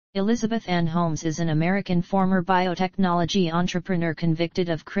Elizabeth Anne Holmes is an American former biotechnology entrepreneur convicted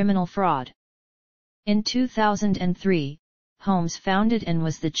of criminal fraud. In 2003, Holmes founded and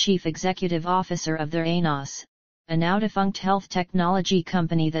was the chief executive officer of the ANOS, a now-defunct health technology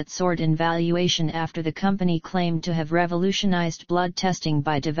company that soared in valuation after the company claimed to have revolutionized blood testing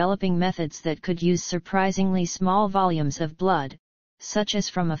by developing methods that could use surprisingly small volumes of blood, such as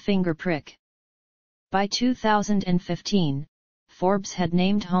from a finger prick. By 2015, Forbes had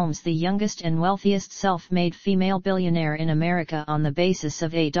named Holmes the youngest and wealthiest self-made female billionaire in America on the basis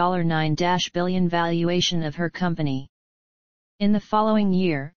of a $9 billion valuation of her company. In the following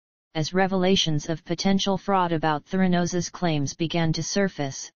year, as revelations of potential fraud about Theranos's claims began to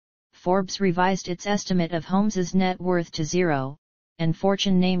surface, Forbes revised its estimate of Holmes's net worth to zero, and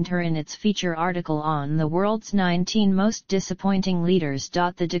Fortune named her in its feature article on the world's 19 most disappointing leaders.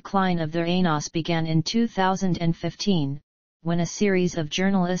 The decline of the ANOS began in 2015. When a series of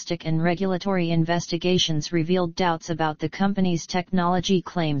journalistic and regulatory investigations revealed doubts about the company's technology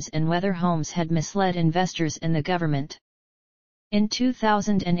claims and whether Holmes had misled investors and the government. In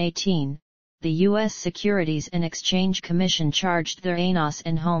 2018, the U.S. Securities and Exchange Commission charged the ANOS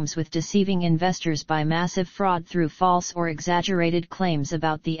and Holmes with deceiving investors by massive fraud through false or exaggerated claims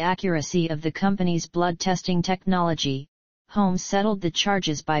about the accuracy of the company's blood testing technology. Holmes settled the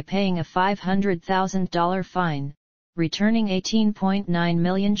charges by paying a $500,000 fine, returning 18.9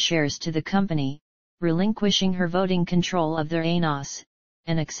 million shares to the company, relinquishing her voting control of the ANOS,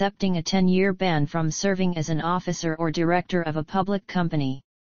 and accepting a 10-year ban from serving as an officer or director of a public company.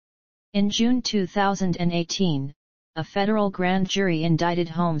 In June 2018, a federal grand jury indicted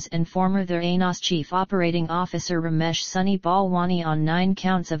Holmes and former the ANOS chief operating officer Ramesh Balwani on 9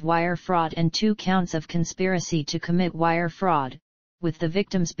 counts of wire fraud and 2 counts of conspiracy to commit wire fraud, with the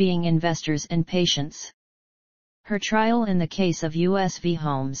victims being investors and patients. Her trial in the case of U.S. v.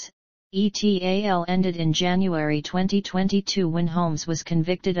 Holmes, et al. Ended in January 2022 when Holmes was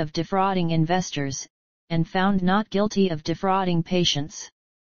convicted of defrauding investors, and found not guilty of defrauding patients.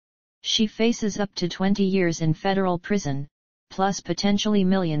 She faces up to 20 years in federal prison, plus potentially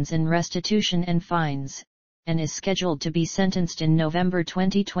millions in restitution and fines, and is scheduled to be sentenced in November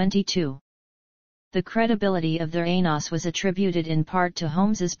 2022. The credibility of the ANOS was attributed in part to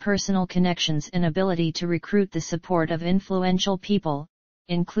Holmes's personal connections and ability to recruit the support of influential people,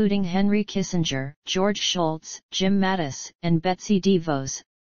 including Henry Kissinger, George Shultz, Jim Mattis, and Betsy DeVos,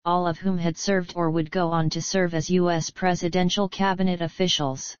 all of whom had served or would go on to serve as U.S. presidential cabinet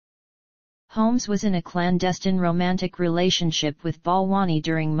officials. Holmes was in a clandestine romantic relationship with Balwani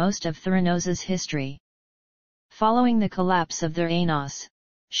during most of Theranos's history. Following the collapse of the ANOS,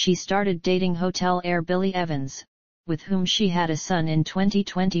 she started dating hotel heir Billy Evans, with whom she had a son in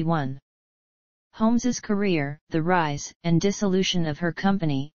 2021. Holmes's career, the rise and dissolution of her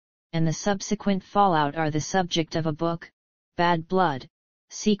company, and the subsequent fallout are the subject of a book, Bad Blood: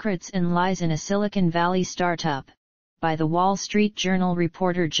 Secrets and Lies in a Silicon Valley Startup, by the Wall Street Journal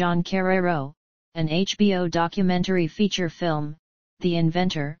reporter John Carrero, an HBO documentary feature film, The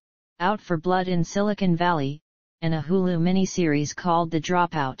Inventor, out for Blood in Silicon Valley, and a Hulu miniseries called The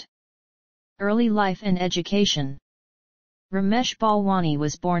Dropout. Early life and education. Ramesh Balwani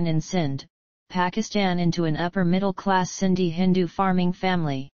was born in Sindh, Pakistan into an upper-middle-class Sindhi Hindu farming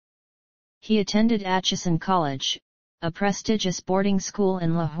family. He attended Atchison College, a prestigious boarding school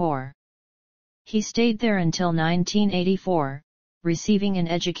in Lahore. He stayed there until 1984, receiving an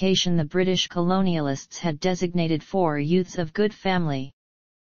education the British colonialists had designated for youths of good family.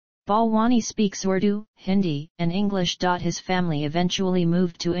 Balwani speaks Urdu, Hindi, and English. His family eventually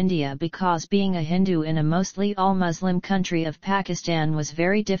moved to India because being a Hindu in a mostly all-Muslim country of Pakistan was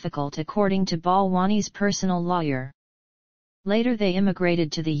very difficult according to Balwani's personal lawyer. Later they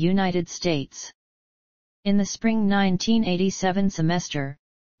immigrated to the United States. In the spring 1987 semester,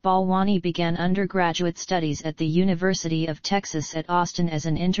 Balwani began undergraduate studies at the University of Texas at Austin as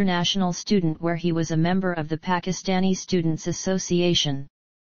an international student where he was a member of the Pakistani Students Association.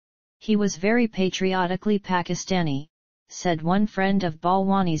 He was very patriotically Pakistani, said one friend of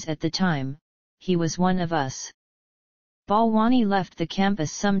Balwani's at the time, "He was one of us." Balwani left the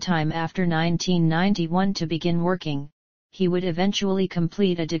campus sometime after 1991 to begin working. He would eventually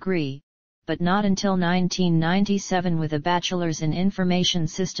complete a degree, but not until 1997 with a bachelor's in information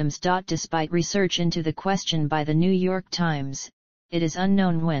systems. Despite research into the question by the New York Times, it is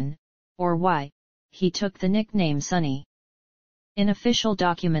unknown when, or why, he took the nickname Sonny. In official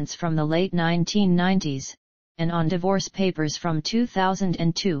documents from the late 1990s, and on divorce papers from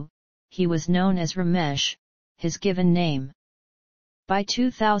 2002, he was known as Ramesh, his given name. By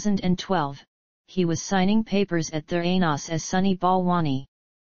 2012, he was signing papers at the ANOS as Sonny Balwani.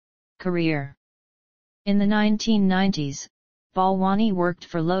 Career. In the 1990s, Balwani worked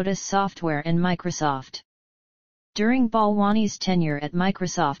for Lotus Software and Microsoft. During Balwani's tenure at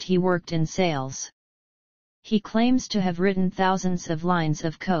Microsoft, he worked in sales. He claims to have written thousands of lines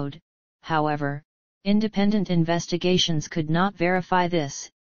of code. However, independent investigations could not verify this,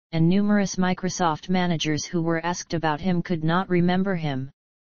 and numerous Microsoft managers who were asked about him could not remember him.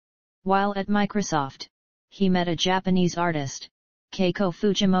 While at Microsoft, he met a Japanese artist, Keiko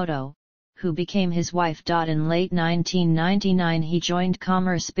Fujimoto, who became his wife. In late 1999 he joined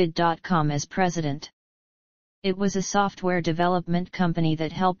CommerceBid.com as president. It was a software development company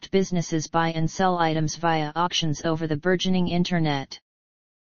that helped businesses buy and sell items via auctions over the burgeoning Internet.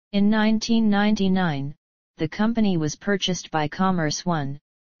 In 1999, the company was purchased by Commerce One,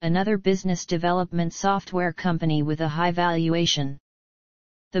 another business development software company with a high valuation.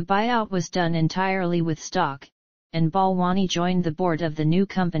 The buyout was done entirely with stock, and Balwani joined the board of the new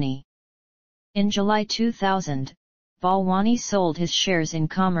company. In July 2000, Balwani sold his shares in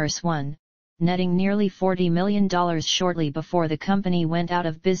Commerce One, netting nearly $40 million shortly before the company went out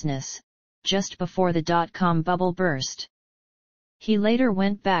of business, just before the dot-com bubble burst. He later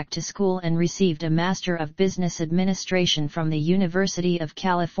went back to school and received a Master of Business Administration from the University of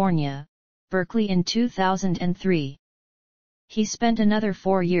California, Berkeley in 2003. He spent another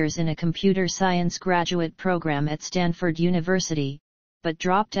 4 years in a computer science graduate program at Stanford University, but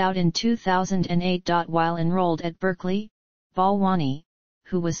dropped out in 2008. While enrolled at Berkeley, Balwani,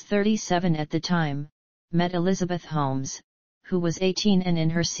 who was 37 at the time, met Elizabeth Holmes, who was 18 and in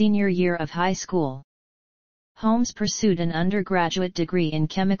her senior year of high school. Holmes pursued an undergraduate degree in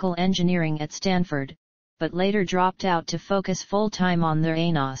chemical engineering at Stanford, but later dropped out to focus full-time on their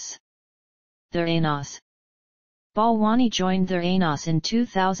ANOS. Balwani joined their ANOS in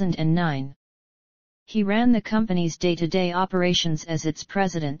 2009. He ran the company's day-to-day operations as its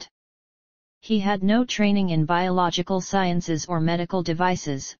president. He had no training in biological sciences or medical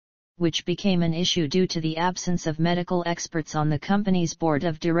devices, which became an issue due to the absence of medical experts on the company's board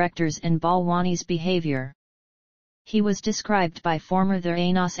of directors and Balwani's behavior. He was described by former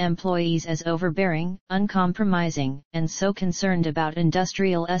ANOS employees as overbearing, uncompromising, and so concerned about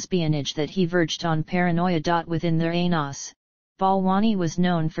industrial espionage that he verged on paranoia. Within ANOS, Balwani was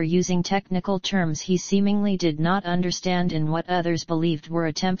known for using technical terms he seemingly did not understand in what others believed were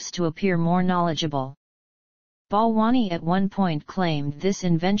attempts to appear more knowledgeable. Balwani at one point claimed this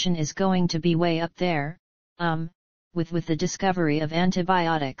invention is going to be way up there, with the discovery of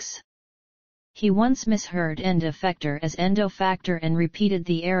antibiotics. He once misheard end effector as endofactor and repeated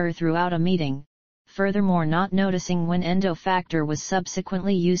the error throughout a meeting, furthermore not noticing when endofactor was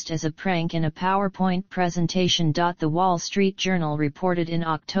subsequently used as a prank in a PowerPoint presentation. The Wall Street Journal reported in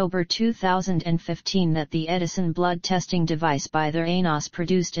October 2015 that the Edison blood testing device by their ANOS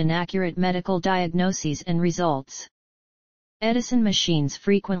produced inaccurate medical diagnoses and results. Edison machines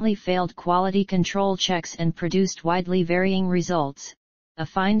frequently failed quality control checks and produced widely varying results, a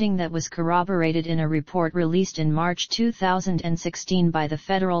finding that was corroborated in a report released in March 2016 by the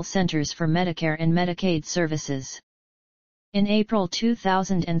Federal Centers for Medicare and Medicaid Services. In April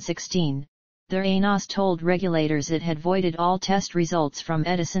 2016, their ANOS told regulators it had voided all test results from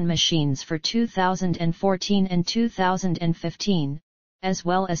Edison machines for 2014 and 2015, as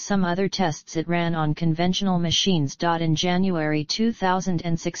well as some other tests it ran on conventional machines. In January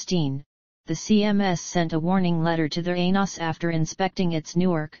 2016, the CMS sent a warning letter to their ANOS after inspecting its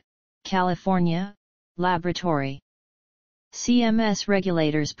Newark, California, laboratory. CMS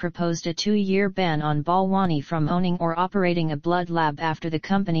regulators proposed a 2-year ban on Balwani from owning or operating a blood lab after the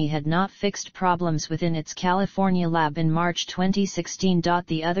company had not fixed problems within its California lab in March 2016.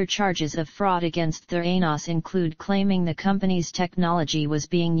 The other charges of fraud against their ANOS include claiming the company's technology was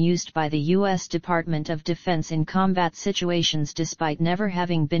being used by the U.S. Department of Defense in combat situations despite never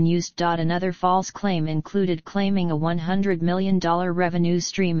having been used. Another false claim included claiming a $100 million revenue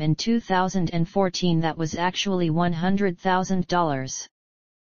stream in 2014 that was actually $100,000.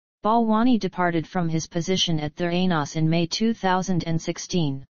 Balwani departed from his position at their ANOS in May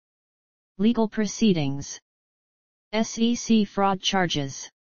 2016. Legal proceedings. SEC fraud charges.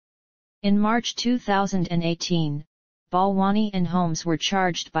 In March 2018, Balwani and Holmes were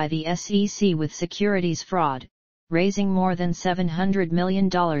charged by the SEC with securities fraud, raising more than $700 million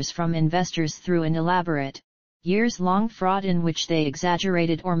from investors through an elaborate, years-long fraud in which they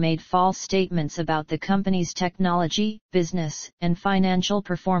exaggerated or made false statements about the company's technology, business, and financial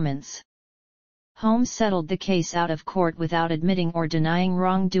performance. Holmes settled the case out of court without admitting or denying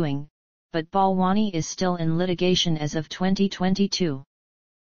wrongdoing, but Balwani is still in litigation as of 2022.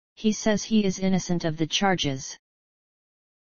 He says he is innocent of the charges.